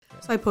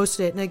So I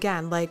posted it. And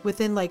again, like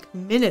within like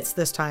minutes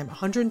this time,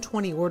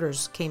 120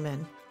 orders came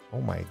in. Oh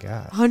my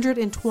God.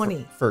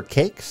 120. For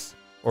cakes?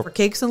 Or For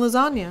cakes and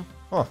lasagna.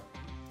 Huh.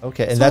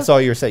 Okay. And So that's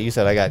all you said. You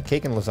said, I got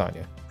cake and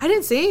lasagna. I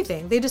didn't say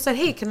anything. They just said,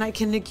 hey,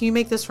 can you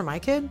make this for my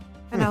kid?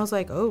 And I was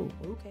like, oh,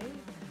 okay.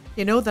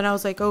 Then I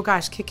was like, oh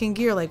gosh, kicking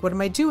gear. Like, what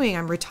am I doing?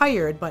 I'm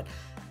retired. But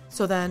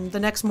so then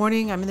the next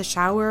morning I'm in the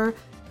shower.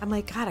 I'm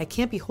like, God, I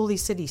can't be Holy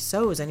City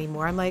Sews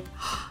anymore. I'm like,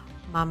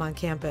 Mom on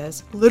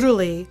campus.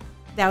 Literally,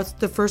 that was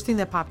the first thing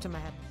that popped in my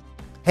head.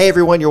 Hey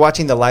everyone, you're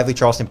watching the Lively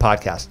Charleston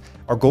podcast.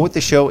 Our goal with the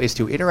show is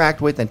to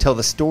interact with and tell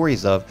the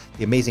stories of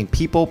the amazing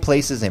people,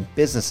 places, and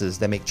businesses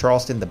that make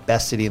Charleston the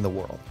best city in the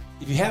world.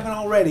 If you haven't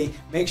already,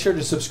 make sure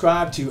to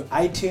subscribe to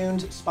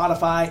iTunes,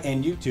 Spotify,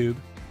 and YouTube.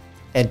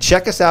 And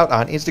check us out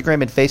on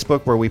Instagram and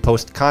Facebook where we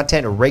post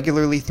content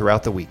regularly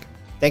throughout the week.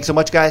 Thanks so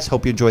much, guys.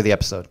 Hope you enjoy the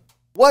episode.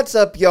 What's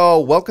up,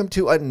 y'all? Welcome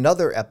to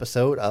another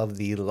episode of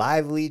the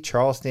Lively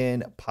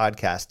Charleston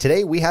podcast.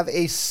 Today, we have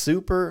a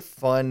super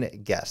fun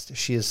guest.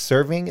 She is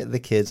serving the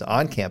kids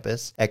on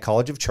campus at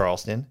College of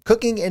Charleston,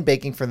 cooking and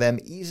baking for them,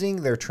 easing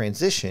their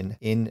transition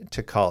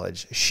into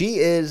college. She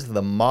is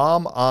the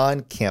mom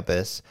on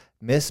campus,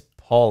 Miss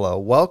Paula.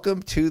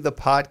 Welcome to the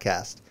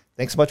podcast.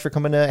 Thanks so much for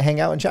coming to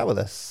hang out and chat with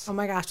us. Oh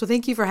my gosh. Well,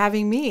 thank you for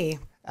having me.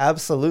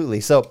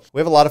 Absolutely. So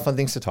we have a lot of fun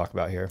things to talk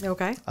about here.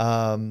 Okay.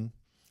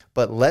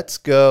 But let's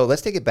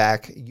take it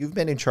back. You've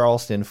been in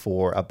Charleston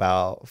for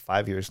about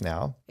 5 years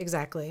now.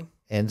 Exactly.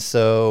 And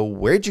so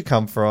where'd you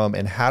come from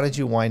and how did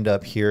you wind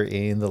up here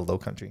in the Low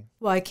Country?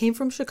 Well, I came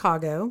from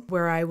Chicago,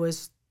 where I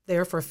was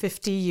there for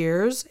 50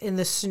 years in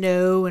the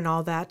snow and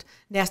all that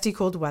nasty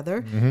cold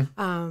weather.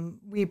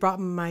 Mm-hmm. We brought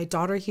my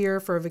daughter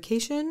here for a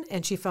vacation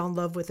and she fell in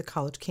love with the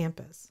college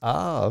campus.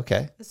 Oh,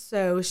 okay.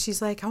 So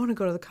she's like, I want to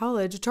go to the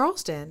college of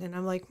Charleston. And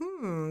I'm like,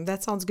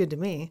 that sounds good to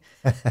me.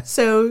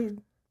 So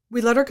we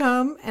let her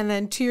come, and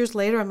then 2 years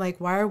later, I'm like,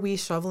 why are we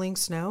shoveling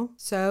snow?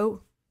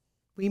 So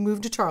we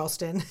moved to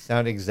Charleston.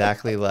 Sound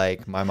exactly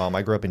like my mom.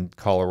 I grew up in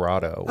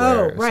Colorado.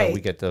 Right. So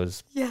we get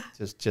those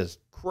just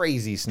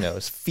crazy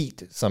snows,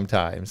 feet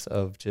sometimes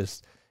of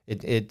just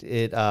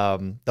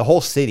the whole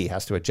city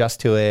has to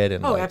adjust to it.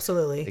 And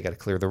absolutely. They got to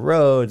clear the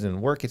roads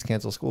and work gets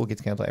canceled, school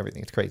gets canceled,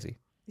 everything. It's crazy.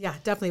 Yeah,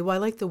 definitely. Well, I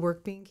like the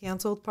work being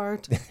canceled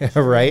part.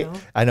 Right?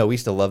 I know. We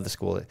used to love the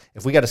school.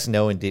 If we got a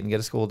snow and didn't get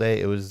a school day,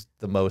 it was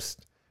the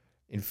most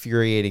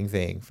infuriating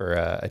thing for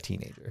a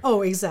teenager.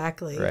 Oh,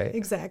 exactly. Right.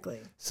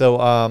 Exactly. So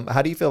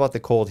how do you feel about the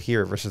cold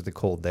here versus the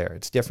cold there?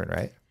 It's different,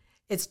 right?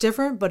 It's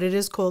different, but it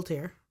is cold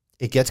here.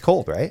 It gets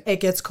cold, right? It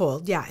gets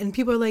cold, yeah. And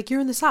people are like, you're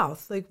in the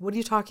South. Like, what are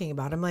you talking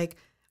about? I'm like,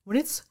 when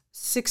it's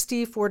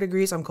 64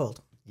 degrees, I'm cold.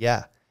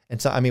 Yeah.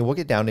 And so, I mean, we'll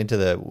get down into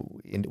the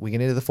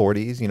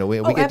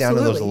 40s, we get down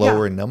to those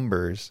lower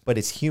numbers, but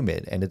it's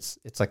humid and it's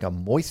like a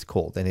moist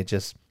cold and it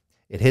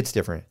hits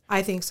different.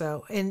 I think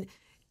so. And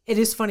it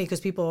is funny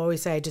because people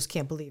always say, I just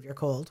can't believe you're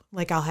cold.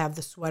 Like I'll have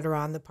the sweater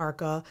on, the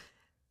parka,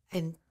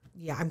 and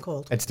yeah, I'm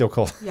cold. It's still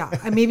cold. Yeah.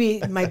 And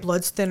maybe my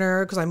blood's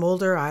thinner because I'm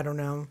older. I don't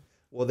know.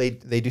 Well, they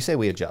do say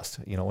we adjust,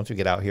 once we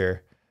get out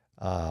here.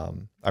 I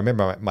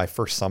remember my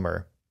first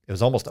summer, it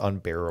was almost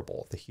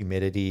unbearable. The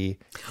humidity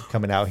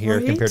coming out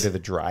here compared to the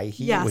dry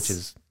heat, which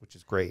is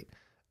great.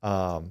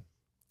 I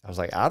was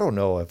like, I don't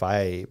know if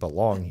I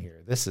belong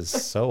here. This is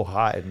so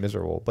hot and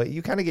miserable, but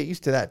you kind of get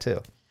used to that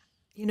too.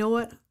 You know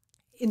what?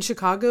 In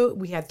Chicago,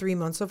 we had 3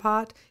 months of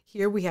hot.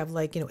 Here we have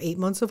 8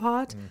 months of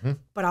hot. Mm-hmm.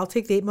 But I'll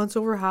take the 8 months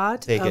over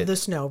hot of the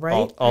snow,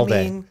 right? All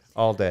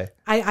day.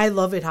 I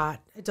love it hot.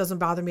 It doesn't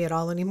bother me at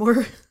all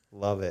anymore.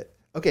 Love it.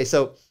 Okay,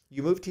 so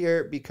you moved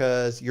here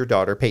because your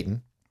daughter,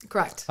 Peyton.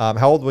 Correct.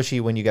 How old was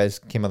she when you guys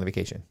came on the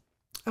vacation?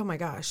 Oh my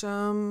gosh.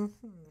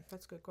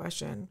 That's a good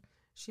question.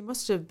 She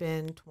must have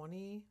been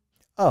 20.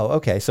 Oh,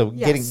 okay. So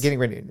yes. getting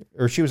ready,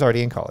 or she was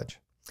already in college.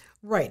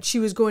 Right. She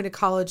was going to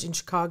college in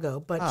Chicago,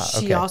 but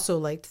she also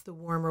liked the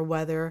warmer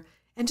weather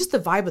and just the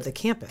vibe of the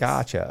campus.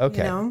 Gotcha.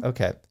 Okay.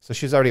 Okay. So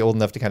she was already old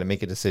enough to kind of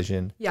make a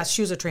decision. Yes,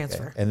 she was a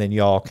transfer. Okay. And then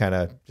y'all kind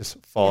of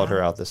just followed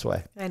her out this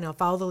way. I know.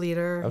 Follow the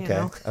leader.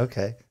 Okay.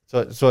 Okay.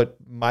 So what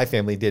my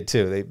family did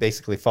too. They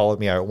basically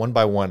followed me out one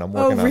by one. I'm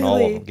working on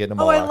all of them, getting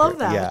them all out. I love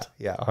that.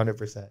 Yeah,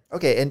 100%.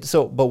 Okay. And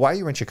so, but while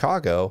you were in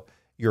Chicago,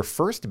 your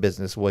first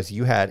business was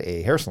you had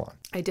a hair salon.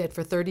 I did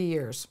for 30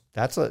 years.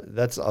 That's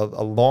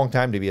a long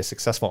time to be a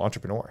successful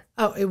entrepreneur.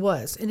 Oh, it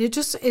was. And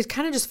it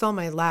kind of just fell in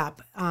my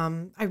lap.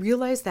 I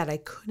realized that I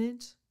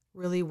couldn't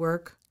really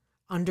work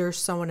under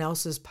someone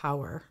else's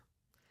power.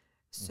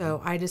 So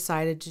I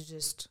decided to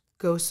just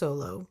go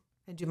solo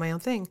and do my own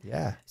thing.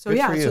 Yeah. So 3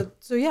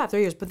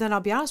 years. But then I'll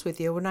be honest with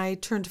you, when I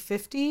turned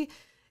 50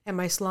 and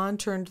my salon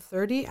turned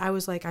 30, I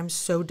was like, I'm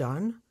so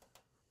done.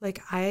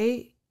 Like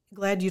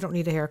glad you don't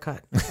need a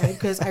haircut, right?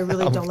 Because I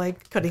really don't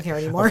like cutting hair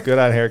anymore. I'm good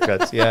on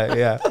haircuts.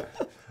 Yeah.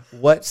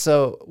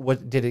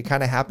 What did it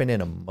kind of happen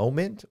in a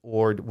moment,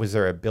 or was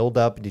there a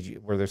buildup?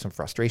 Were there some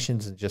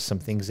frustrations and just some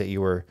things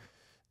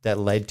that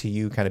led to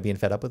you kind of being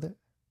fed up with it?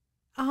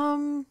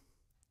 I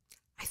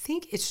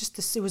think it's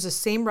just it was the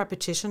same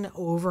repetition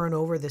over and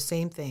over, the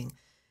same thing.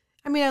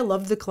 I mean, I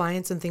loved the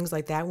clients and things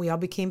like that. We all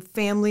became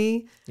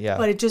family. Yeah.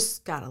 But it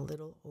just got a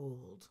little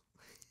old.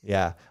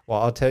 Yeah.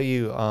 Well, I'll tell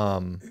you,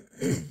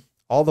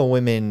 all the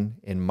women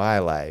in my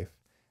life,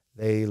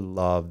 they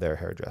love their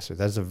hairdressers.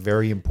 That's a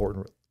very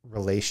important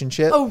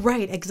relationship. Oh,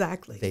 right.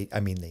 Exactly.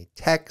 They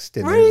text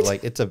and Right. they're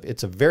like,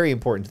 it's a very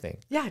important thing.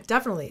 Yeah,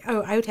 definitely.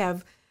 Oh, I would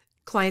have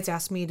clients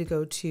ask me to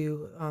go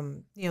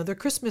to, their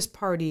Christmas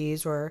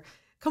parties or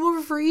come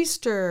over for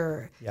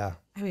Easter. Yeah.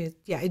 I mean,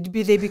 yeah,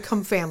 they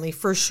become family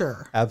for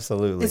sure.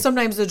 Absolutely. And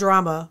sometimes the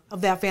drama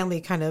of that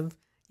family kind of,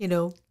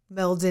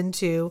 melds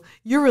into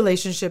your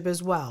relationship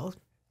as well.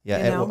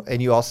 Yeah.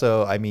 And you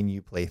also, I mean,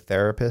 you play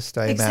therapist,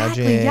 I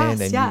imagine. Yes,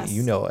 and yes.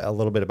 you know a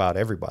little bit about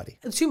everybody.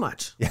 Too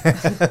much.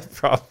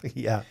 Probably.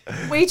 Yeah.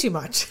 Way too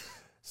much.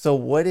 So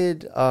what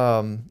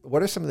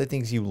are some of the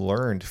things you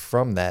learned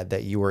from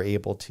that you were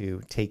able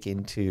to take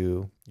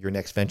into your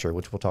next venture,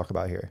 which we'll talk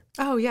about here?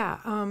 Oh, yeah.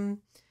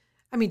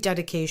 I mean,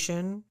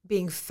 dedication,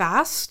 being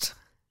fast,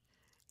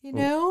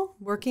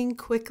 working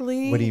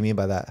quickly. What do you mean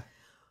by that?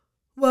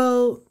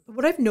 Well,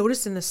 what I've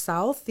noticed in the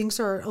South, things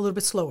are a little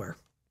bit slower.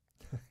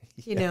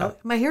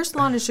 My hair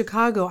salon in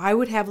Chicago, I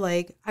would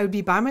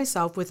be by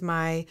myself with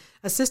my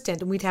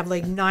assistant and we'd have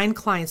 9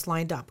 clients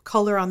lined up.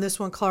 Color on this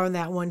one, color on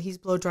that one. He's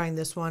blow drying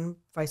this one,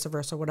 vice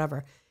versa,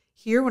 whatever.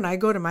 Here, when I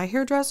go to my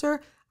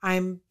hairdresser,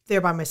 I'm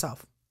there by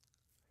myself.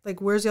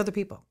 Where's the other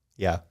people?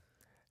 Yeah.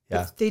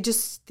 Yeah.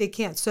 They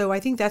can't. So I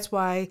think that's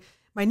why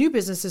my new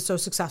business is so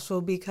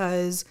successful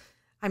because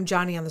I'm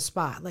Johnny on the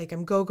spot.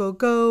 I'm go, go,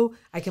 go.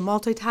 I can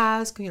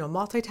multitask.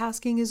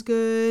 Multitasking is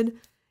good.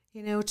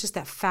 It's just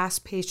that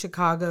fast-paced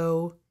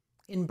Chicago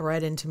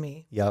inbred into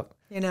me. Yep.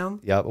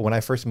 Yep. When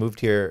I first moved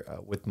here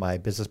with my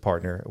business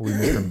partner, we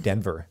moved from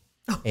Denver,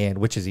 and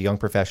which is a young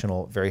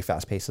professional, very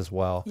fast-paced as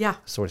well. Yeah.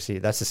 Sort of see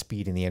that's the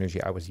speed and the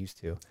energy I was used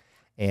to.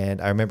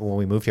 And I remember when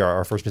we moved here,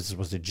 our first business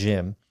was a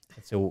gym.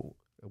 So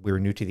we were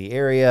new to the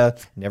area,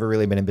 never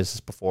really been in business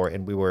before,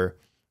 and we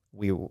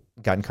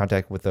got in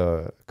contact with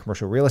a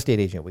commercial real estate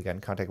agent. We got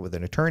in contact with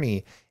an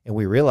attorney, and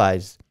we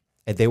realized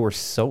that they were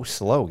so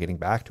slow getting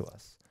back to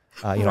us.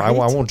 Right. I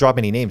won't drop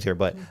any names here,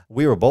 but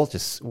we were both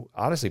just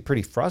honestly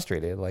pretty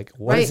frustrated.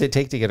 What does it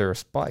take to get a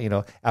response?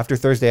 After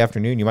Thursday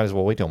afternoon, you might as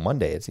well wait till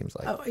Monday, it seems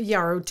like. Oh,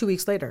 yeah, or 2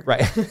 weeks later.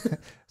 Right.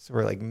 So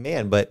we're like,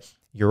 man, but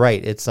you're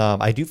right. It's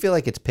I do feel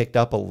like it's picked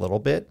up a little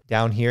bit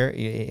down here,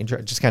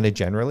 just kind of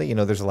generally.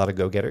 There's a lot of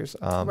go-getters.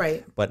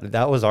 Right. But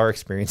that was our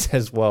experience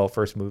as well,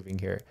 first moving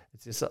here.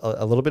 It's just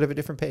a little bit of a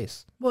different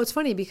pace. Well, it's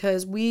funny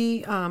because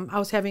I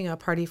was having a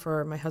party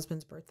for my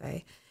husband's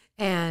birthday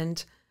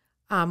and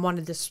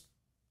wanted this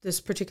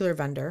particular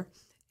vendor,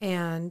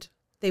 and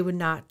they would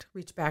not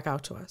reach back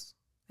out to us.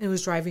 And it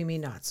was driving me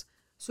nuts.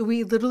 So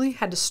we literally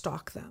had to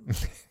stalk them.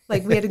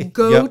 We had to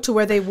go to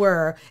where they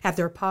were at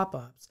their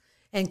pop-ups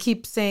and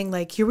keep saying,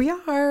 here we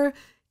are.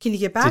 Can you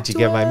get back to us? Did you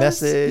get my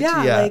message? Yeah.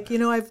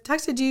 I've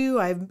texted you.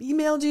 I've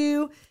emailed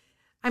you.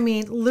 I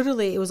mean,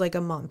 literally, it was a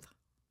month.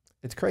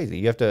 It's crazy.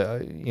 You have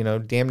to,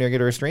 damn near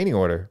get a restraining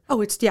order.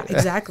 Oh,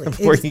 exactly.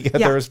 Before you get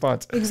the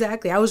response.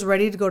 Exactly. I was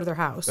ready to go to their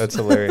house. That's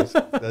hilarious.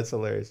 That's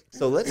hilarious.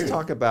 So let's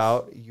talk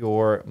about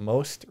your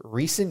most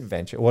recent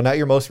venture. Well, not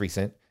your most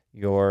recent.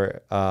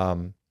 Let's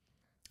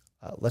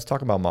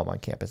talk about Mom on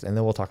Campus, and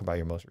then we'll talk about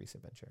your most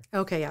recent venture.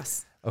 Okay,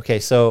 yes. Okay,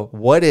 so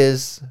what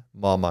is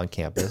Mom on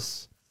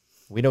Campus?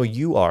 We know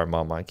you are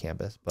Mom on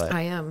Campus, but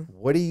I am.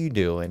 What do you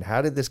do, and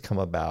how did this come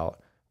about?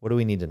 What do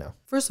we need to know?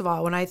 First of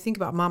all, when I think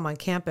about Mom on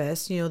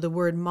Campus, the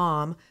word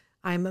mom,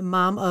 I'm a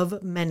mom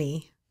of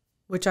many,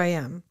 which I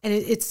am. And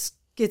it's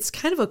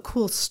kind of a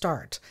cool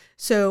start.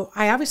 So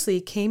I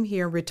obviously came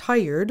here,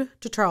 retired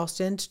to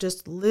Charleston to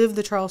just live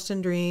the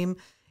Charleston dream,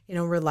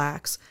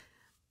 relax.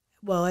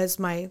 Well, as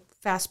my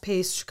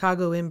fast-paced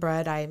Chicago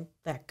inbred,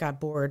 that got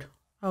bored.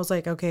 I was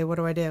like, okay, what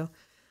do I do?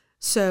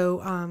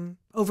 So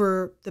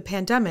over the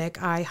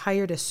pandemic, I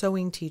hired a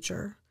sewing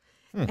teacher.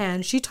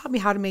 And she taught me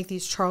how to make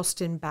these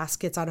Charleston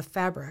baskets out of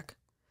fabric.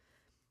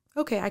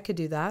 Okay, I could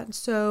do that.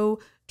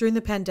 So during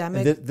the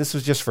pandemic... And this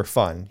was just for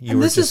fun. You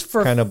were just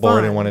kind of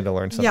bored and wanted to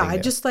learn something Yeah, I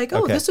new. just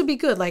this would be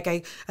good.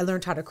 I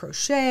learned how to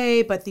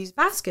crochet, but these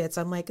baskets,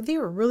 I'm like, they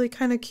were really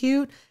kind of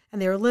cute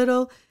and they were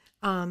little.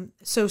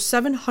 So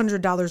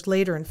 $700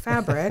 later in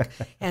fabric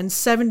and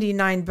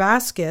 79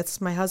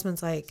 baskets, my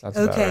husband's like, That's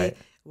about okay, right.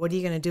 What are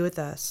you going to do with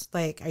this?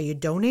 Are you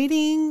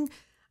donating?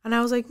 And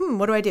I was like,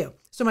 what do I do?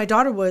 So my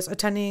daughter was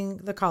attending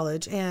the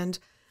college, and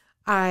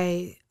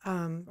I,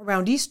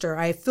 around Easter,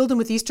 I filled them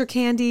with Easter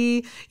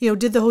candy,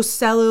 did the whole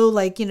cello,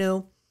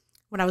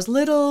 when I was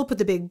little, put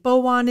the big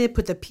bow on it,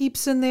 put the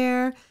peeps in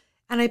there,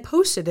 and I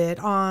posted it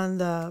on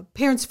the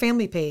parents'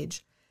 family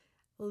page.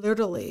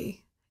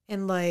 Literally,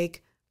 in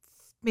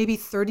maybe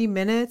 30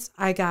 minutes,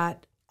 I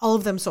got all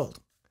of them sold.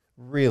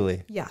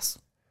 Really? Yes.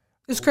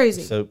 It was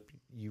crazy. So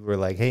you were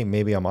like, hey,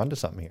 maybe I'm onto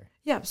something here.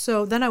 Yeah.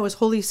 So then I was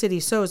Holy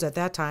City Sews at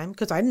that time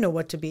because I didn't know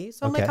what to be.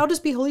 So I'm like, I'll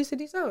just be Holy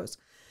City Sews.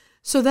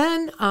 So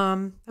then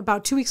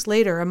about 2 weeks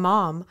later, a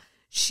mom,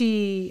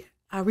 she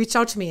reached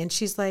out to me and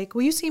she's like,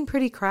 well, you seem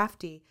pretty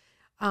crafty.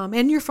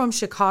 And you're from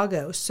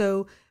Chicago.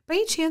 So by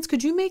any chance,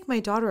 could you make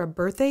my daughter a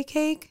birthday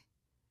cake?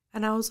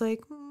 And I was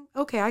like,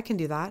 okay, I can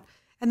do that.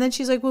 And then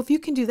she's like, well, if you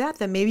can do that,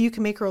 then maybe you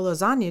can make her a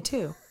lasagna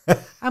too.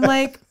 I'm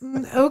like,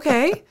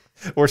 okay.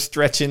 Or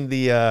stretching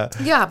the...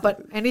 Yeah,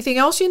 but anything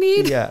else you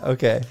need? Yeah,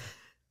 okay.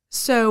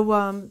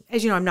 So,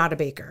 as you know, I'm not a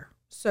baker.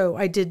 So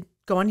I did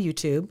go on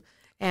YouTube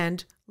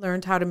and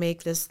learned how to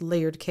make this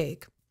layered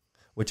cake.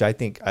 Which I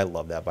think, I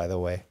love that, by the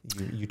way.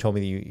 You told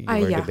me that you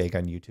learned to bake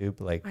on YouTube.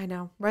 Like, I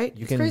know, right?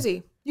 It's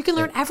crazy. You can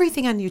learn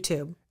everything on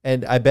YouTube.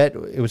 And I bet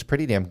it was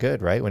pretty damn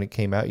good, right? When it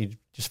came out, you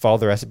just followed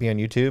the recipe on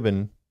YouTube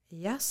and...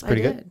 Yes,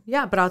 pretty I did. good?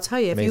 Yeah, but I'll tell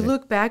you, Amazing. if you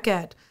look back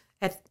at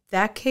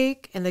that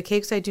cake and the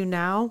cakes I do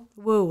now,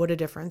 whoa, what a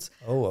difference.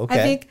 Oh, okay.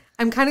 I think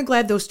I'm kind of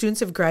glad those students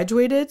have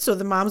graduated, so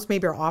the moms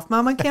maybe are off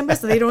mom on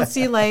campus and they don't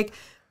see like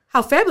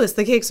how fabulous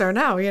the cakes are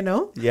now, you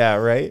know? Yeah,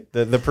 right?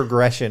 The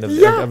progression of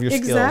your skills.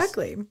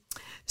 Exactly.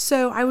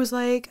 So I was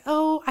like,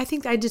 oh, I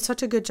think I did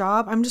such a good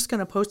job. I'm just going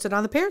to post it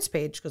on the parents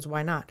page because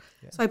why not?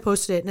 Yeah. So I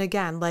posted it. And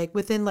again, like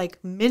within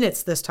like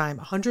minutes this time,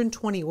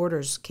 120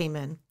 orders came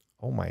in.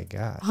 Oh my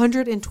God.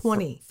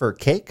 120. For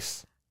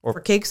cakes? Or for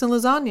cakes and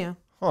lasagna.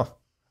 Huh.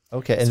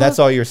 Okay. And so that's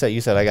all you said.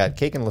 You said, I got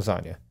cake and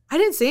lasagna. I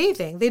didn't say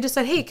anything. They just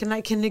said, hey,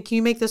 can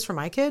you make this for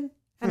my kid?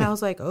 And I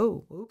was like,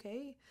 oh,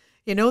 okay.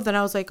 You know, then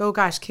I was like, oh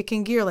gosh,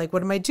 kicking gear. Like,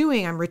 what am I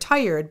doing? I'm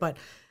retired. But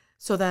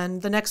so then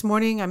the next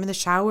morning I'm in the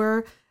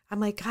shower. I'm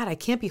like, God, I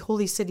can't be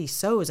Holy City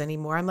Sews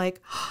anymore. I'm like,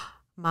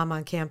 Mom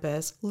on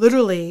campus.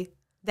 Literally,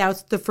 that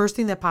was the first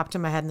thing that popped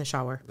in my head in the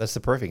shower. That's the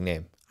perfect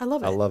name. I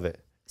love it. I love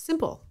it.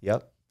 Simple.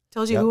 Yep.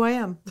 Tells you who I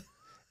am.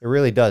 It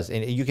really does.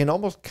 And you can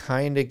almost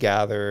kind of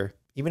gather,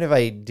 even if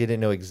I didn't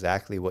know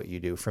exactly what you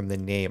do from the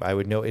name, I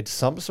would know it's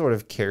some sort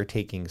of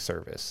caretaking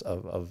service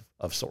of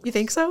sorts. You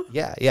think so?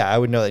 Yeah. I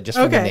would know that just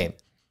from the name.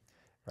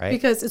 Right.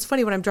 Because it's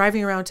funny when I'm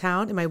driving around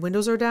town and my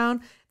windows are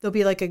down, there'll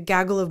be like a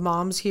gaggle of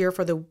moms here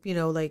for the, you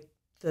know, like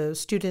the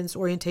students'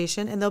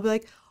 orientation. And they'll be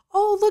like,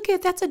 oh, look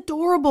that's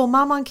adorable.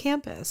 Mom on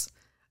campus.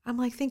 I'm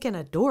like thinking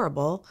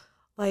adorable.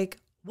 Like,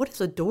 what is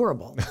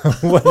adorable?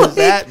 What does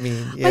that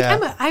mean? Yeah.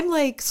 Like I'm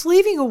like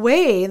slaving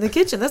away in the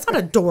kitchen. That's not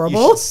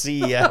adorable. You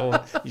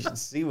should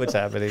see what's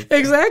happening.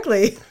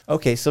 Exactly.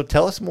 Okay, so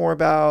tell us more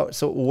about,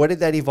 so what did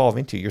that evolve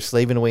into? You're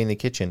slaving away in the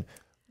kitchen.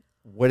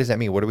 What does that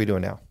mean? What are we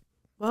doing now?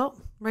 Well,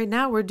 right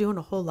now we're doing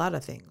a whole lot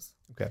of things.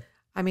 Okay.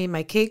 I mean,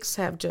 my cakes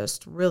have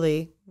just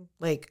really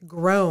like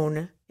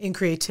grown in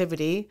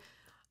creativity.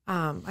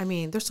 I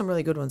mean, there's some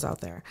really good ones out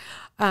there.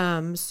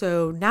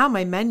 So now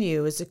my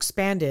menu is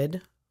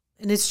expanded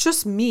and it's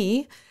just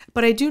me,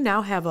 but I do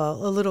now have a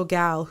little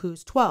gal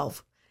who's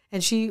 12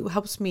 and she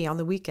helps me on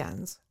the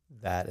weekends.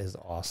 That is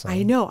awesome.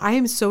 I know. I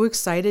am so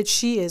excited.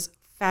 She is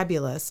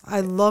fabulous. I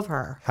love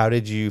her. How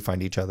did you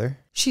find each other?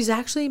 She's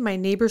actually my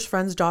neighbor's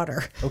friend's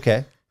daughter.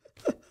 Okay.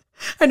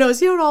 I know.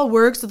 See how it all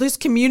works? So there's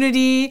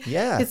community.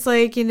 Yeah. It's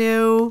like, you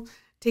know,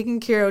 taking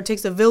care of, it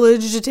takes a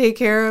village to take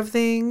care of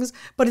things.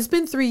 But it's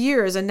been 3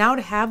 years. And now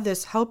to have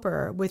this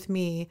helper with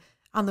me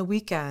on the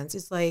weekends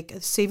is like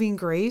a saving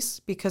grace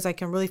because I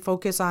can really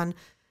focus on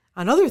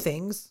other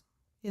things,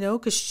 you know,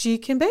 because she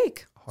can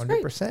bake.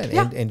 100%.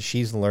 Yeah. And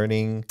she's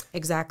learning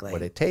exactly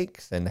what it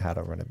takes and how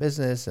to run a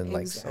business and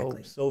exactly.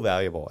 like so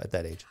valuable at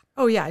that age.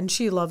 Oh, yeah. And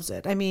she loves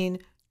it. I mean,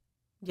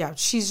 yeah,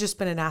 she's just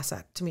been an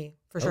asset to me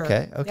for sure.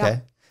 Okay. Yeah.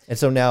 And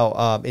so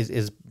now,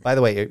 is by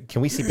the way,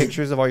 can we see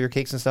pictures of all your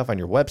cakes and stuff on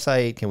your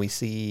website? Can we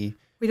see?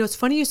 You know, it's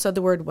funny you said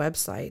the word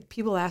website.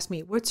 People ask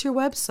me, what's your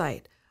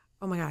website?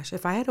 Oh my gosh,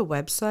 if I had a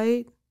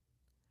website,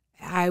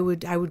 I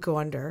would go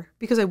under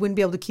because I wouldn't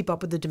be able to keep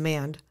up with the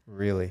demand.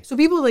 Really? So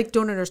people like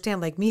don't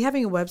understand. Like me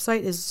having a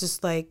website is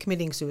just like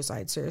committing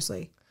suicide,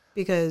 seriously.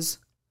 Because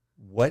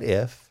what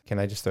if, can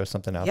I just throw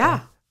something out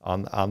there?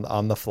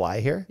 On the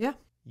fly here? Yeah.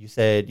 You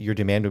said your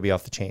demand would be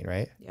off the chain,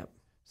 right? Yep.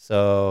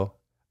 So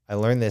I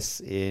learned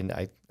this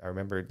I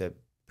remember the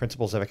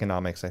principles of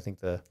economics. I think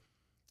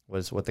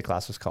was what the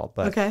class was called.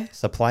 But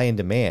supply and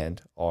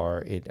demand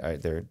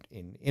they're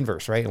in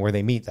inverse, right? And where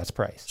they meet, that's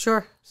price.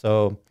 Sure.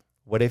 So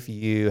what if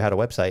you had a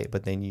website,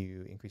 but then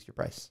you increase your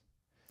price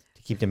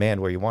to keep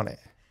demand where you want it?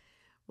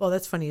 Well,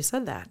 that's funny you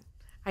said that.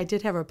 I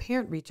did have a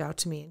parent reach out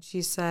to me and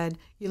she said,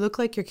 you look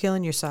like you're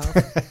killing yourself.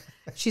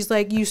 She's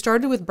like, you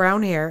started with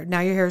brown hair.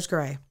 Now your hair is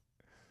gray,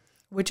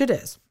 which it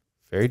is.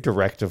 Very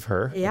direct of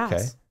her. Yes.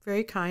 Okay.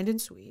 Very kind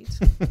and sweet.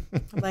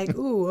 I'm like,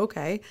 ooh,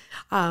 okay.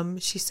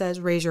 She says,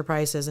 raise your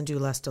prices and do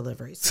less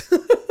deliveries.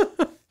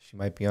 She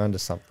might be onto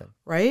something.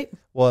 Right?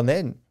 Well, and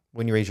then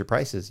when you raise your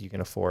prices, you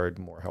can afford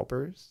more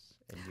helpers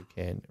and you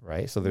can,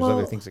 right? So there's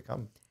other things that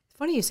come.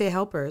 Funny you say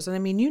helpers. And I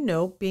mean, you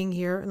know, being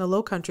here in the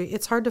low country,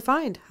 it's hard to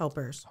find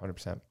helpers.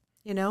 100%.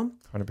 You know?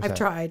 100%. I've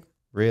tried.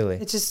 Really?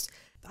 It's just,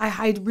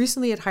 I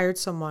recently had hired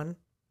someone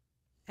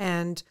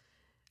and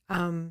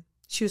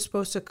she was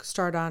supposed to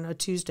start on a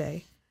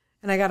Tuesday.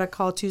 And I got a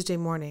call Tuesday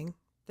morning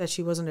that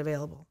she wasn't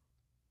available.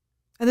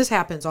 And this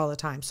happens all the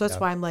time. So that's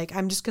why I'm like,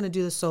 I'm just going to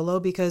do this solo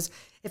because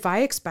if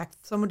I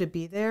expect someone to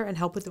be there and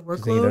help with the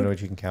workload. Then you don't know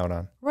what you can count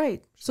on.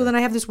 Right. Sure. So then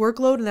I have this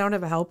workload and I don't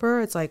have a helper.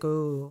 It's like,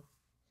 ooh.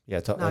 Yeah,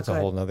 that's a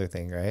whole nother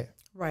thing, right?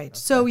 Right. Okay.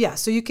 So, yeah.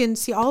 So you can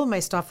see all of my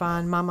stuff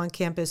on Mom on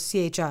Campus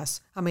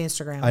CHS on my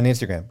Instagram. On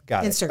Instagram.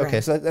 Got it. Instagram.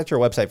 Okay. So that's your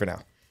website for now.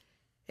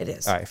 It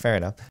is. All right. Fair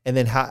enough. And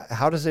then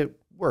how does it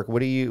work? What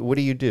do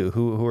you do?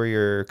 Who are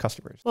your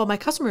customers? Well, my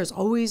customers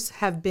always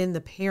have been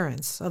the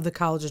parents of the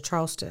College of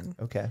Charleston.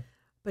 Okay.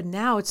 But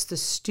now it's the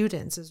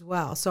students as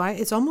well. So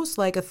it's almost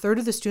like a third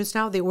of the students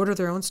now, they order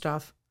their own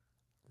stuff.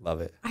 Love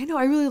it. I know.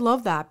 I really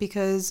love that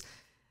because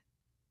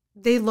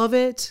they love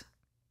it.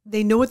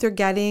 They know what they're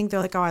getting. They're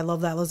like, oh, I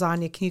love that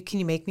lasagna. Can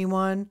you make me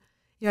one?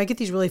 You know, I get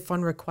these really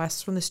fun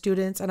requests from the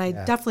students, and I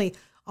definitely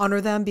honor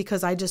them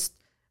because I just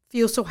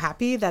feel so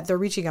happy that they're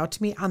reaching out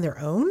to me on their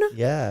own.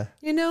 Yeah.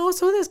 You know,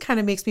 so this kind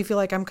of makes me feel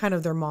like I'm kind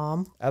of their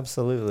mom.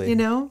 Absolutely. You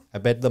know? I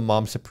bet the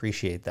moms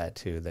appreciate that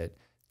too, that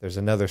there's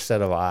another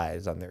set of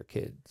eyes on their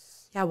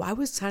kids. Yeah, well, I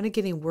was kind of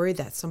getting worried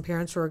that some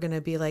parents were going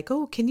to be like,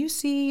 oh, can you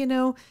see, you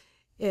know,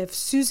 if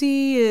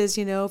Susie is,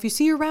 you know, if you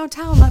see her around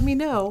town, let me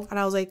know. And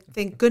I was like,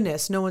 thank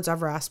goodness no one's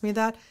ever asked me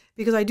that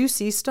because I do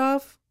see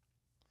stuff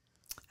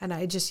and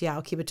I just,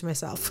 I'll keep it to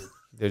myself.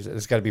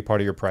 It's got to be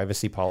part of your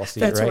privacy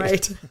policy, That's right?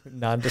 right.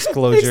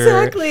 Non-disclosure.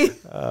 Exactly.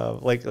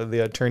 Like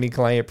the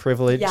attorney-client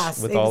privilege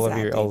with all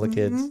of all the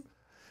kids.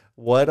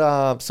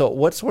 Mm-hmm.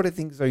 What sort of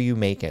things are you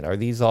making? Are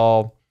these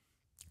all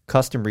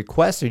custom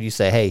requests or do you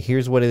say, hey,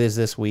 here's what it is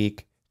this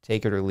week,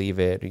 take it or leave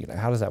it? You know,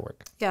 how does that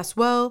work? Yes.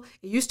 Well,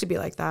 it used to be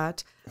like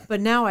that,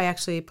 but now I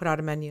actually put out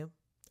a menu.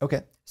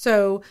 Okay.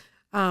 So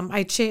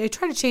I try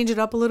to change it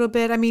up a little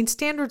bit. I mean,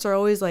 standards are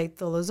always like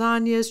the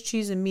lasagnas,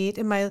 cheese and meat,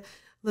 and my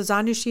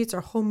lasagna sheets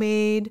are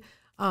homemade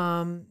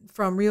from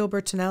Rio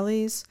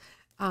Bertinelli's.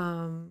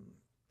 And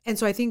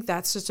so I think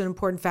that's just an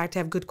important fact to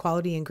have good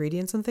quality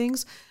ingredients and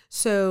things.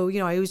 So, you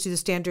know, I always do the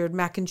standard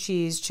mac and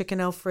cheese, chicken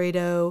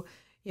Alfredo,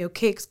 you know,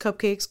 cakes,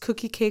 cupcakes,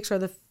 cookie cakes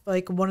are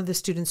one of the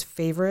students'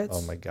 favorites.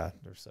 Oh my God.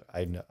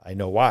 I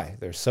know why.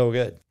 They're so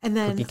good. And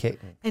then, cookie cake.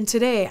 And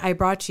today I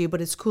brought you,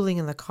 but it's cooling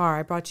in the car.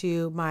 I brought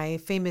you my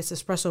famous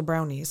espresso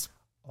brownies.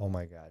 Oh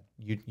my God.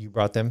 You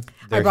brought them?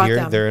 I brought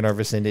them. They're in our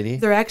vicinity?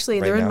 They're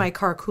in my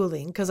car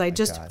cooling because I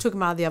just took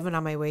them out of the oven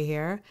on my way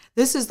here.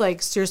 This is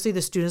like seriously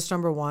the student's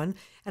number one.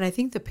 And I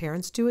think the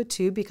parents do it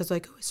too because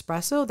like, oh,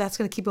 espresso, that's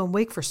going to keep them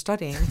awake for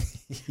studying.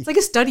 It's like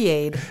a study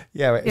aid.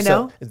 Yeah. Right. You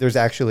know? There's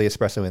actually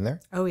espresso in there?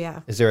 Oh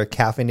yeah. Is there a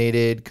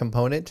caffeinated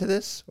component to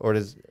this or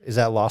is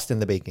that lost in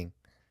the baking?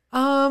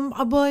 Well,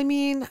 I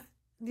mean,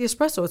 the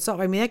espresso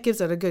itself, I mean, that gives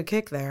it a good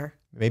kick there.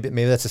 Maybe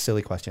that's a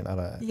silly question. I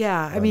don't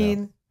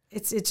know.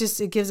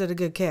 It gives it a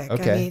good kick.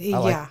 Okay. I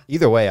mean,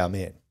 either way, I'm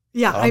in.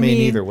 Yeah. I mean,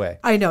 either way.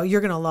 I know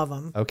you're going to love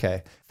them.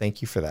 Okay.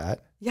 Thank you for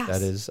that.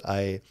 Yes.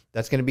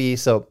 That's going to be,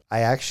 so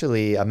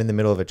I'm in the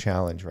middle of a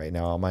challenge right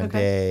now. I'm on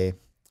day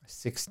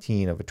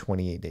 16 of a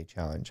 28-day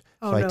challenge.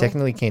 So I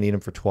technically can't eat them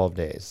for 12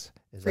 days.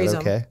 Is that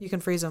okay? Them. You can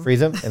freeze them.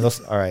 Freeze them? And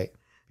all right.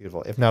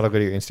 Beautiful. If not, I'll go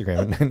to your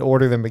Instagram and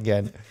order them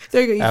again.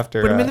 There you go.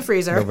 After put them in the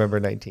freezer. November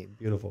 19th.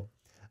 Beautiful.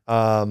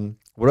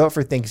 What about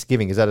for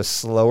Thanksgiving? Is that a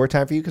slower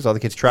time for you because all the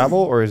kids travel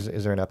or is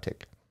there an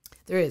uptick?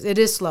 There is. It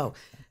is slow.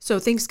 So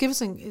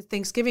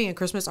Thanksgiving and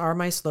Christmas are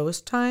my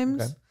slowest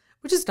times,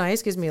 which is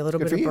nice. Gives me a little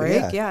bit of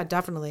break. Yeah,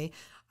 definitely.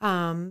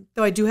 Though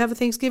I do have a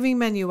Thanksgiving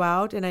menu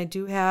out and I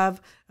do have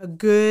a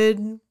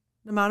good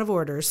amount of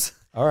orders.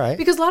 All right.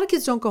 Because a lot of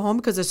kids don't go home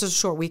because it's just a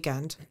short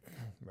weekend.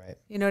 Right.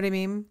 You know what I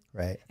mean?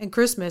 Right. And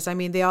Christmas, I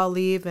mean, they all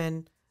leave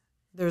and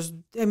the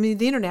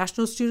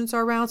international students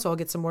are around, so I'll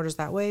get some orders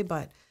that way,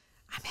 but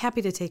I'm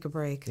happy to take a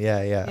break.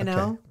 Yeah. You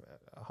know?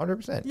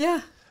 100%.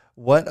 Yeah.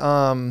 What,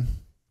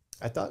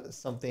 I thought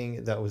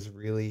something that was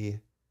really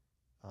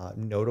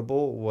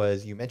notable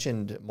was you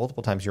mentioned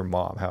multiple times your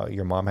mom, how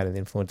your mom had an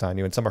influence on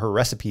you, and some of her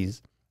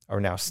recipes are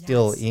now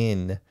still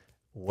in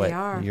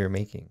what you're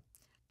making.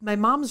 My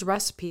mom's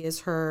recipe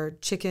is her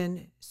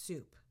chicken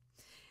soup,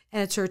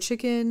 and it's her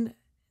chicken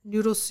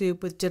noodle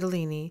soup with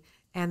ditalini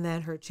and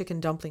then her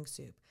chicken dumpling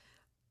soup.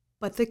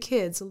 But the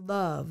kids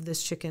love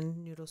this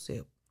chicken noodle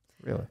soup.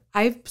 Really?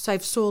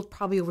 I've sold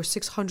probably over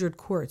 600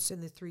 quarts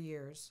in the 3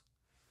 years.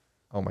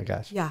 Oh my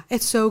gosh. Yeah,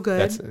 it's so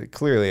good. That's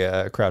clearly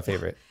a crowd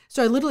favorite.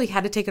 So I literally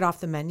had to take it off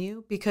the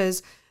menu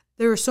because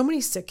there were so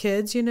many sick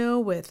kids, you know,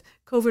 with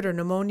COVID or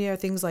pneumonia or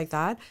things like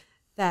that,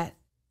 that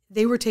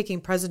they were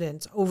taking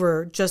precedence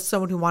over just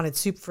someone who wanted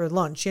soup for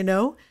lunch, you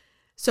know?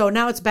 So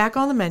now it's back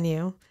on the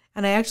menu.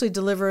 And I actually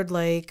delivered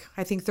I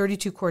think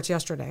 32 quarts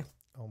yesterday.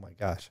 Oh my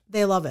gosh.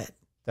 They love it.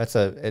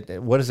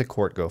 What does a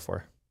quart go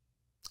for?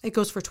 It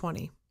goes for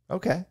 20.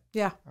 Okay.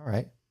 Yeah. All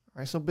right.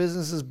 So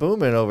business is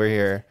booming over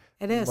here.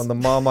 It is. On the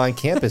Mom on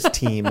Campus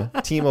team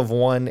of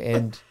one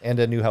and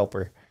a new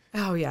helper.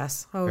 Oh,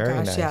 yes. Oh, Very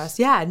gosh, nice. yes.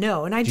 Yeah,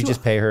 no. And Did you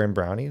just pay her in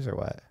brownies or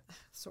what?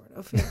 Sort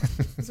of, yeah.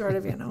 Sort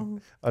of, you know.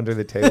 Under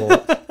the table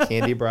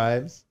candy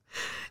bribes?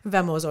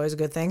 Venmo is always a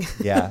good thing.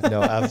 Yeah,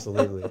 no,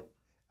 absolutely.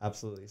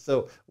 Absolutely.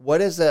 So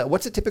what's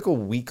a typical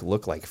week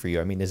look like for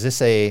you? I mean, this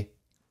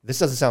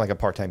doesn't sound like a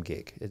part-time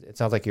gig. It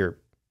sounds like you're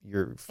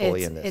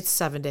fully in this. It's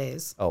 7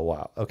 days. Oh,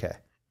 wow. Okay.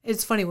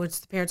 It's funny when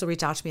the parents will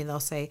reach out to me and they'll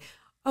say,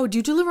 oh, do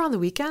you deliver on the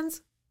weekends?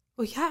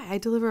 Well, yeah, I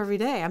deliver every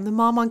day. I'm the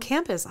mom on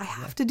campus. I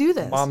have to do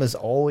this. Mom is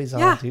always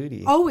on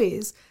duty.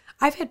 Always.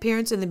 I've had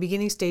parents in the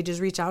beginning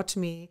stages reach out to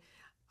me.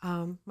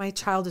 My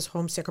child is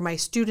homesick or my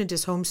student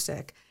is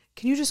homesick.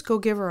 Can you just go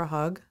give her a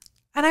hug?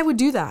 And I would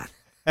do that.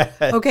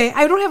 Okay.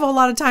 I don't have a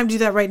lot of time to do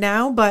that right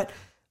now, but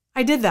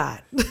I did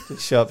that.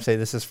 Just show up, say,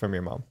 this is from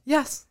your mom.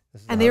 Yes.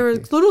 And they were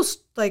little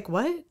like,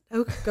 what?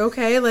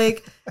 Okay.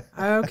 Like,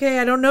 okay,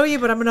 I don't know you,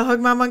 but I'm going to hug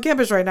mom on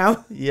campus right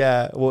now.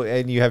 Yeah. Well,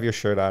 and you have your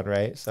shirt on,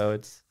 right? So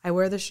I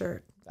wear the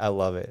shirt. I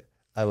love it.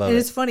 And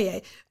it's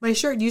funny. My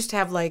shirt used to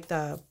have like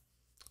the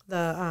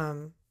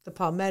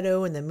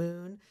palmetto and the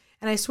moon.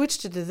 And I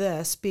switched it to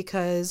this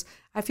because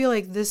I feel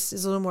like this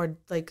is a little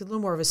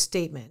more of a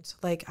statement.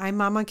 Like, I'm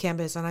mom on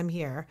campus and I'm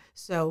here.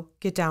 So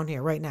get down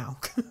here right now.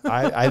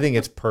 I think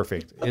it's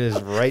perfect. It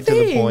is right to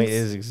the point. It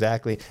is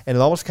exactly. And it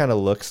almost kind of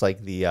looks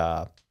like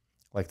the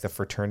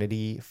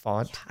fraternity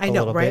font. I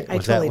know, right?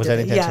 Was that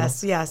intentional?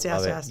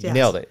 Yes. You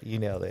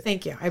nailed it.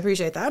 Thank you. I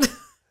appreciate that.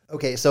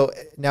 Okay. So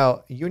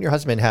now you and your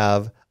husband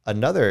have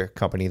another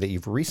company that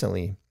you've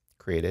recently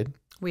created.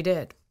 We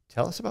did.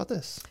 Tell us about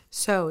this.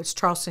 So it's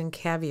Charleston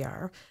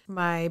Caviar.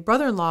 My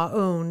brother-in-law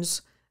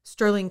owns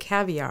Sterling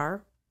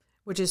Caviar,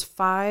 which is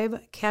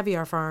 5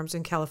 caviar farms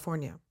in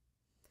California.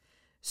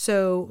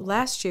 So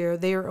last year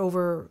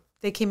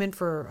they came in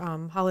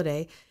for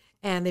holiday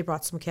and they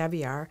brought some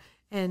caviar.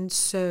 And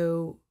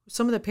so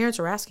some of the parents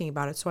were asking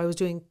about it. So I was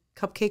doing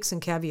cupcakes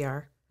and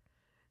caviar.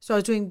 So I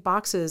was doing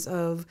boxes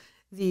of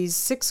these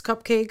 6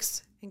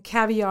 cupcakes and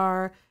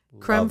caviar,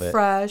 creme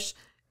fraiche,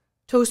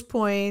 toast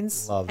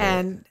points,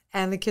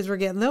 and the kids were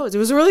getting those. It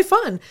was really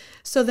fun.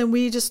 So then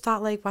we just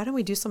thought, like, why don't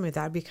we do something like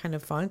that? Would be kind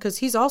of fun because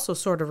he's also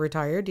sort of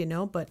retired,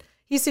 but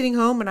he's sitting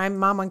home and I'm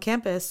mom on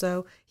campus,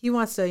 so he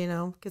wants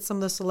to, get some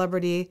of the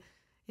celebrity,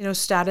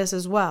 status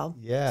as well.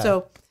 Yeah.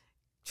 So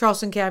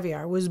Charleston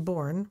Caviar was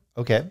born.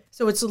 Okay.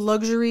 So it's a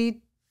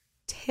luxury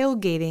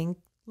caviar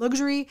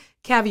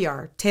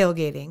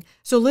tailgating.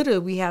 So literally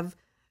we have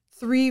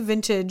 3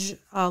 vintage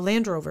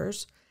Land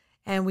Rovers,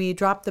 and we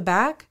drop the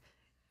back.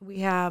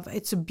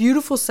 It's a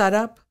beautiful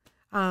setup.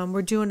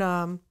 We're doing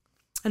an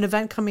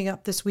event coming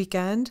up this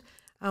weekend.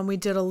 We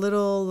did a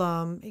little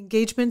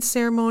engagement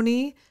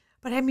ceremony,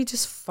 but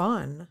just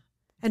fun.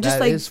 And just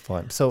that is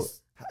fun. So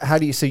how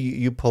do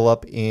you pull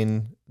up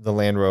in the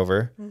Land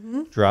Rover,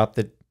 drop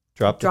the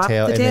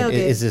tail, and then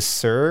is this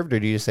served, or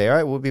do you say, all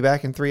right, we'll be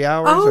back in 3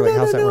 hours?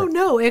 Oh,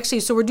 no. Actually,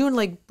 so we're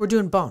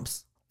doing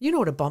bumps. You know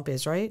what a bump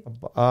is, right?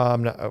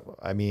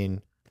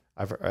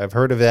 I've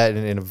heard of that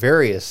in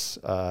various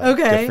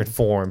different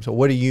forms. So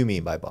what do you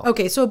mean by bump?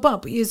 Okay, so a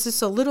bump is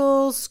just a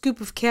little scoop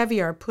of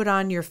caviar put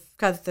on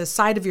the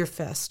side of your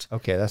fist.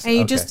 Okay,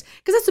 because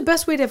that's the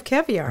best way to have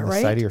caviar, right?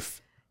 The side of your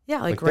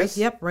like right. This?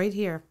 Yep, right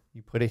here.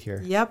 You put it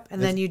here. Yep,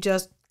 and then you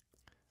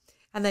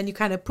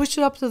kind of push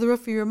it up to the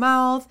roof of your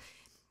mouth.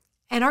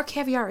 And our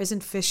caviar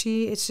isn't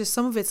fishy. It's just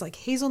some of it's like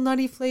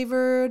hazelnutty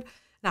flavored,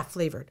 not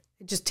flavored.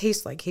 It just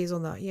tastes like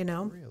hazelnut,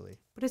 Really?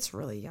 But it's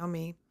really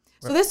yummy.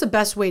 So that's the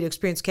best way to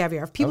experience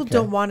caviar. If people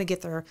don't want to get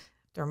their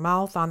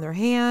mouth on their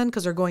hand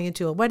because they're going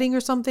into a wedding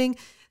or something,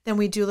 then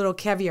we do little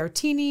caviar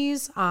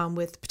teenies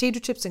with potato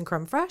chips and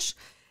creme fraiche.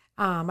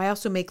 I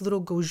also make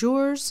little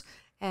goujures,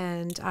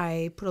 and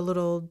I put a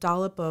little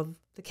dollop of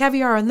the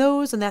caviar on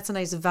those, and that's a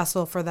nice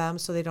vessel for them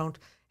so they don't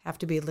have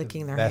to be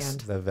licking their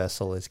hand. The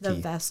vessel is key. The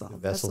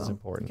vessel is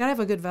important. You gotta have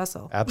a good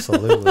vessel.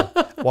 Absolutely.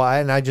 Well,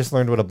 and I just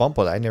learned what a bump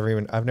was. I've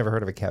never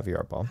heard of a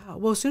caviar bump.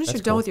 Well, as soon as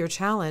you're done with your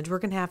challenge, we're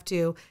gonna have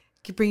to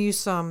bring you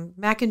some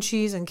mac and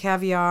cheese and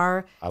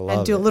caviar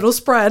and do a little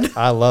spread.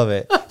 I love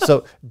it.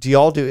 So do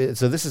y'all do it?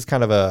 So this is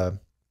kind of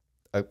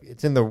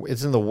it's in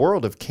the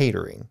world of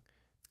catering,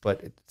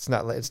 but it's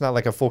not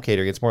like a full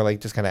catering. It's more like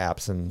just kind of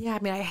apps and. Yeah.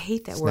 I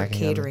hate that word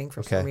catering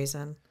for some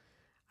reason.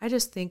 I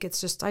just think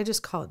I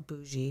just call it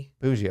bougie.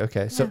 Bougie.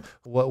 Okay. Yeah. So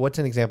what's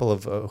an example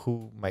of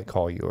who might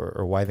call you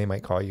or why they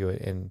might call you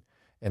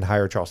and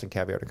hire Charleston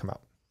Caviar to come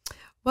out?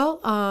 Well,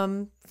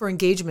 for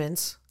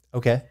engagements.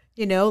 Okay.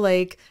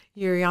 Like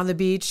you're on the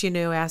beach,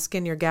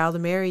 asking your gal to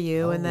marry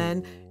you, and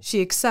then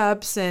she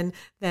accepts, and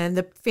then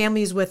the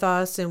family's with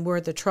us, and we're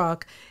at the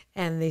truck,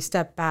 and they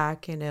step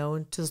back,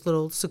 into this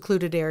little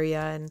secluded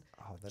area, and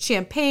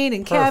champagne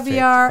and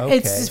caviar. Okay.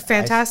 It's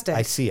fantastic.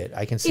 I see it.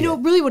 I can see it.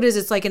 Really what it is,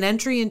 it's like an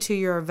entry into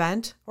your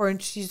event,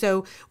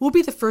 so we'll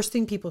be the first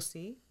thing people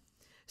see.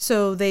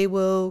 So they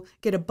will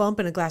get a bump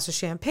and a glass of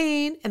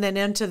champagne, and then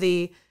into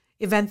the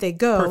event they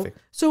go. Perfect.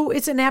 So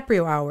it's an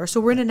aprio hour.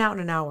 So we're in and out in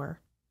an hour.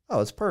 Oh,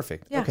 it's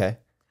perfect. Yeah. Okay.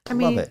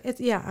 love it.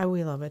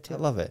 We love it too. I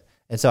love it.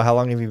 And so how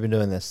long have you been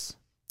doing this?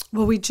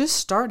 Well, we just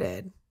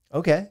started.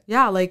 Okay.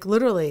 Yeah, like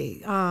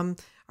literally.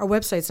 Our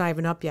website's not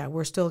even up yet.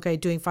 We're still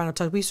doing final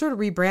touch. We sort of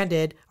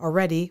rebranded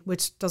already,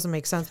 which doesn't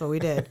make sense, but we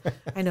did.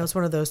 I know it's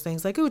one of those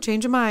things like,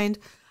 change your mind.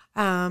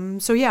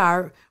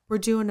 We're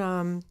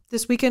doing,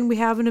 this weekend we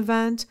have an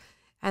event.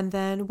 And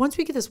then once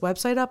we get this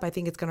website up, I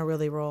think it's going to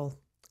really roll.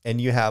 And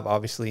you have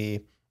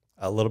obviously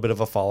a little bit of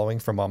a following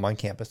from Mom on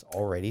Campus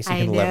already, so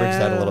you can leverage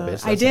that a little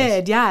bit. So I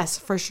did, nice. Yes,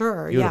 for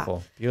sure.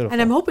 Beautiful, beautiful.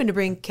 And I'm hoping to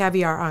bring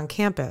caviar on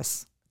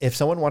campus. If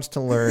someone wants to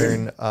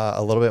learn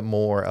a little bit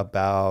more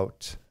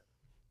about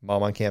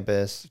Mom on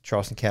Campus,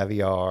 Charleston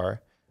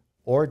Caviar,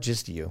 or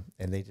just you,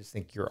 and they just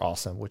think you're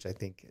awesome, which I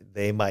think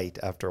they might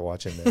after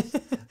watching this.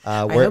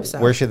 hope so.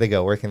 Where should they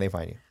go? Where can they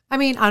find you? I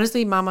mean,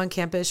 honestly, Mom on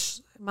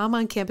Campus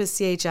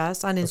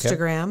CHS on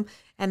Instagram,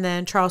 and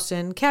then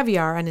Charleston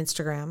Caviar on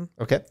Instagram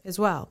as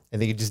well.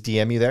 And they can just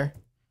DM you there?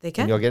 They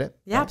can. And you'll get it?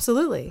 Yeah,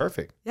 absolutely.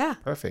 Perfect. Yeah.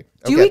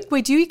 Perfect. Do you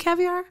eat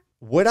caviar?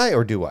 Would I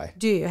or do I?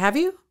 Do you? Have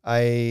you?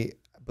 I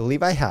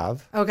believe I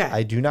have. Okay.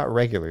 I do not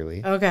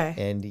regularly. Okay.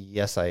 And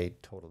yes, I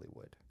totally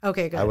would.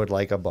 Okay, good. I would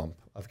like a bump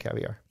of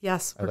caviar.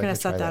 Yes, we're going to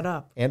set that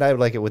up. And I would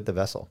like it with the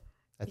vessel.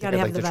 I think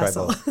I'd like to try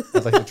both.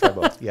 I'd like to try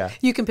both. Yeah.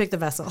 You can pick the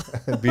vessel.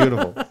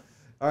 Beautiful.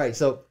 All right.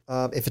 So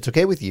if it's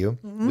okay with you,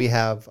 we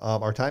have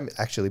our time,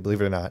 actually,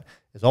 believe it or not,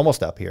 is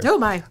almost up here. Oh,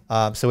 my.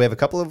 So we have a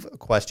couple of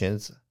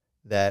questions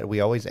that we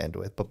always end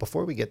with. But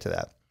before we get to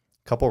that,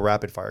 a couple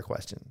rapid fire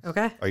questions.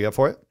 Okay. Are you up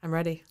for it? I'm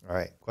ready. All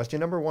right. Question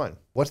number 1.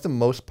 What's the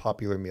most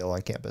popular meal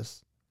on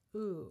campus?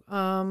 Ooh,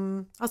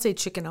 I'll say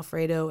chicken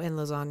Alfredo and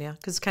lasagna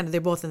because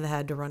they're both in the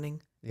head to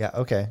running. Yeah.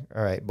 Okay.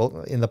 All right.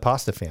 Both in the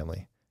pasta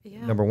family.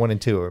 Yeah. Number 1 and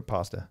 2 are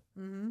pasta.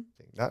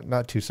 Mm-hmm.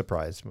 Not too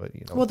surprised, but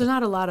Well, there's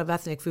not a lot of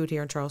ethnic food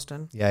here in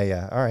Charleston.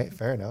 Yeah. All right.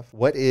 Fair enough.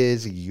 What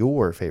is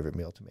your favorite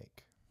meal to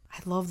make? I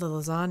love the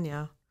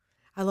lasagna.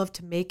 I love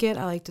to make it.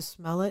 I like to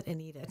smell it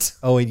and eat it.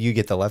 Oh, and you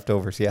get the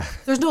leftovers. Yeah.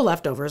 There's no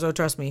leftovers. Oh,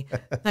 trust me.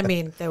 I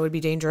mean, that would be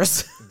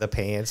dangerous. The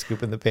pan,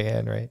 scoop in the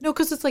pan, right? No,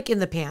 because it's in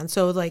the pan.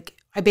 So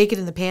I bake it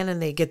in the pan and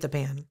they get the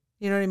pan.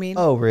 You know what I mean?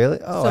 Oh, really?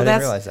 Oh, so I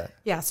didn't realize that.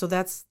 Yeah. So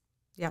that's,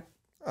 yeah.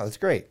 Oh, that's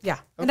great. Yeah.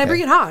 And I bring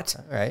it hot.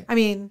 All right. I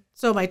mean,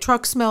 so my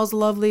truck smells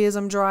lovely as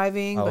I'm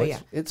driving. Oh,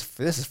 but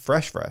this is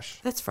fresh.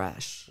 That's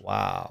fresh.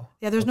 Wow.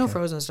 Yeah. There's no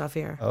frozen stuff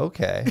here.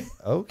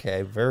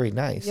 Okay. Very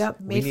nice.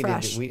 Yep. Made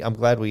fresh. I'm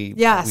glad we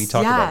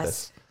talked about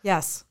this.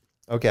 Yes.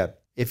 Okay.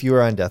 If you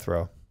were on death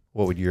row,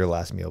 what would your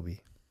last meal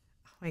be?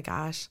 Oh my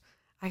gosh.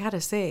 I got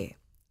to say,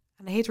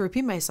 and I hate to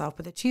repeat myself,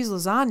 but the cheese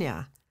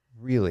lasagna.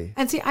 Really?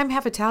 And see, I'm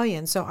half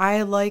Italian, so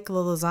I like the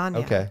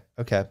lasagna.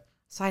 Okay.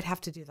 So I'd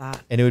have to do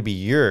that. And it would be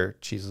your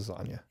cheese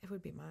lasagna. It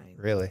would be mine.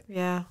 Really?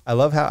 Yeah. I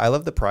love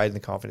the pride and the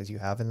confidence you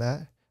have in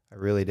that. I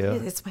really do.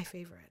 It's my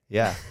favorite.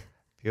 Yeah.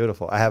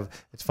 Beautiful.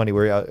 It's funny,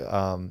 we're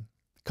a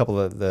couple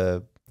of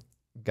the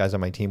guys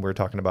on my team were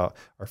talking about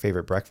our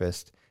favorite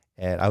breakfast.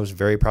 And I was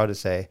very proud to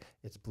say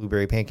it's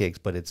blueberry pancakes,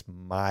 but it's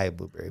my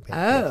blueberry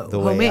pancakes. Oh, the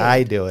way homemade.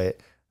 I do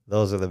it,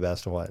 those are the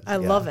best ones. I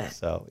love it.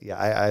 So, yeah,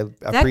 I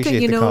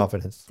appreciate the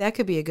confidence. That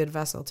could be a good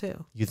vessel,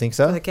 too. You think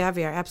so? For the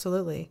caviar,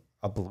 absolutely.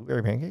 A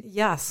blueberry pancake?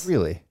 Yes.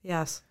 Really?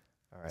 Yes.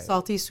 All right.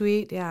 Salty,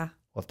 sweet, yeah.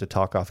 We'll have to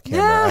talk off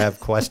camera. Yeah. I have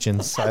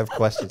questions.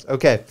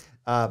 Okay.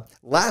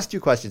 Last 2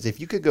 questions. If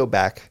you could go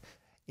back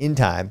in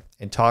time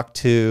and talk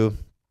to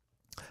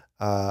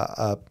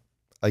a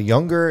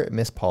younger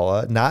Miss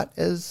Paula, not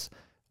as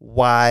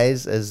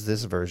wise as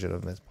this version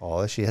of Miss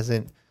Paula. She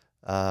hasn't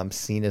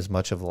seen as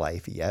much of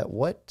life yet.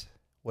 What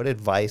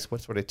advice,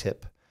 what sort of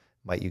tip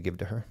might you give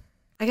to her?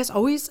 I guess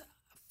always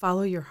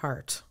follow your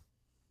heart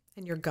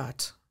and your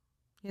gut.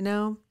 You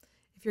know,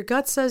 if your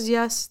gut says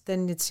yes,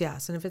 then it's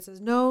yes. And if it says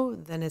no,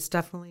 then it's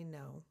definitely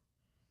no.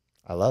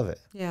 I love it.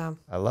 Yeah.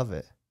 I love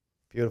it.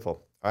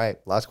 Beautiful. All right.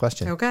 Last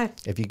question. Okay.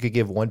 If you could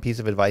give one piece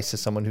of advice to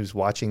someone who's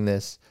watching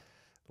this,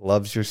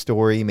 loves your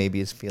story,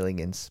 maybe is feeling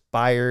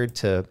inspired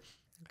to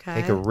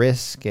take a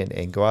risk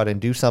and go out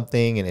and do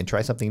something and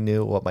try something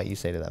new, what might you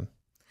say to them?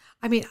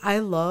 I mean, I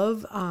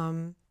love,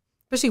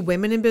 especially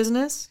women in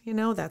business,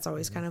 that's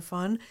always kind of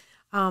fun.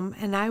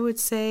 And I would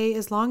say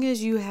as long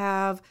as you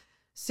have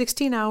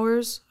 16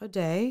 hours a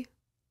day,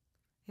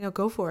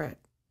 go for it.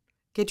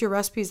 Get your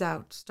recipes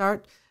out.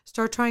 Start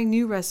trying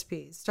new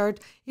recipes.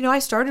 I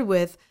started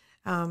with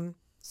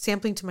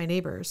sampling to my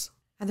neighbors.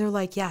 And they're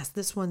like, yes,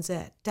 this one's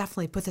it.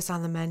 Definitely put this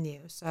on the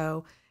menu.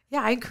 So,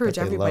 yeah, I encourage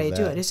everybody to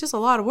do it. It's just a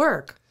lot of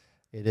work.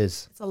 It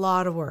is. It's a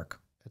lot of work.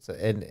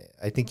 And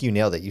I think you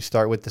nailed it. You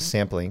start with the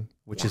sampling,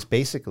 which is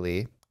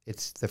basically,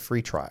 it's the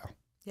free trial.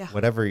 Yeah.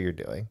 Whatever you're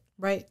doing.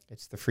 Right.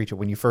 It's the free trial.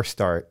 When you first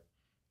start,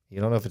 you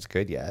don't know if it's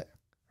good yet,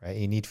 right?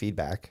 You need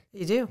feedback.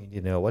 You do. You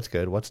need to know what's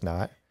good, what's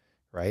not,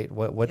 right?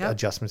 What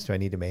adjustments do I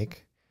need to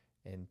make?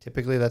 And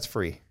typically that's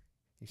free.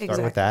 You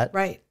start with that.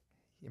 Right.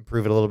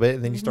 Improve it a little bit,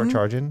 and then you start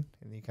charging,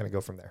 and you kind of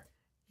go from there.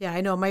 Yeah, I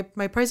know. My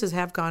prices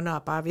have gone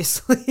up,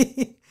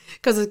 obviously,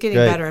 because it's getting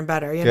better and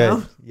better, you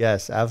know?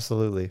 Yes,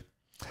 absolutely.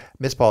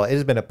 Miss Paula, it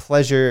has been a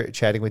pleasure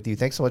chatting with you.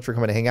 Thanks so much for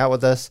coming to hang out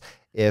with us.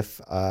 If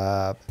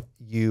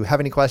you have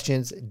any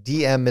questions,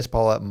 DM Miss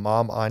Paula,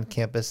 Mom on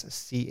Campus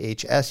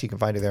CHS. You can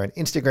find her there on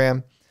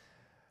Instagram.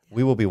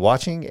 We will be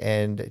watching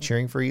and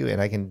cheering for you,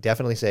 and I can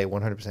definitely say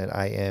 100%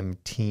 I am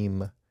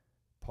Team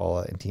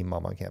Paula and Team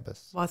Mom on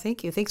Campus. Well,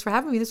 thank you. Thanks for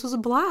having me. This was a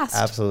blast.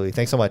 Absolutely.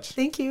 Thanks so much.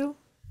 Thank you.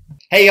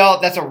 Hey, y'all.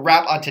 That's a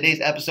wrap on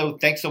today's episode.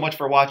 Thanks so much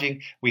for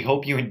watching. We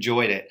hope you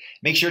enjoyed it.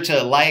 Make sure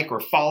to like or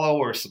follow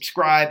or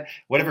subscribe.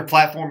 Whatever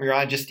platform you're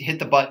on, just hit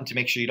the button to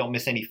make sure you don't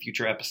miss any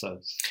future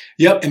episodes.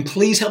 Yep. And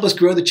please help us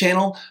grow the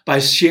channel by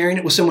sharing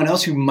it with someone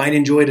else who might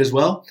enjoy it as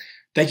well.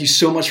 Thank you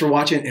so much for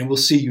watching, and we'll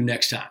see you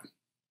next time.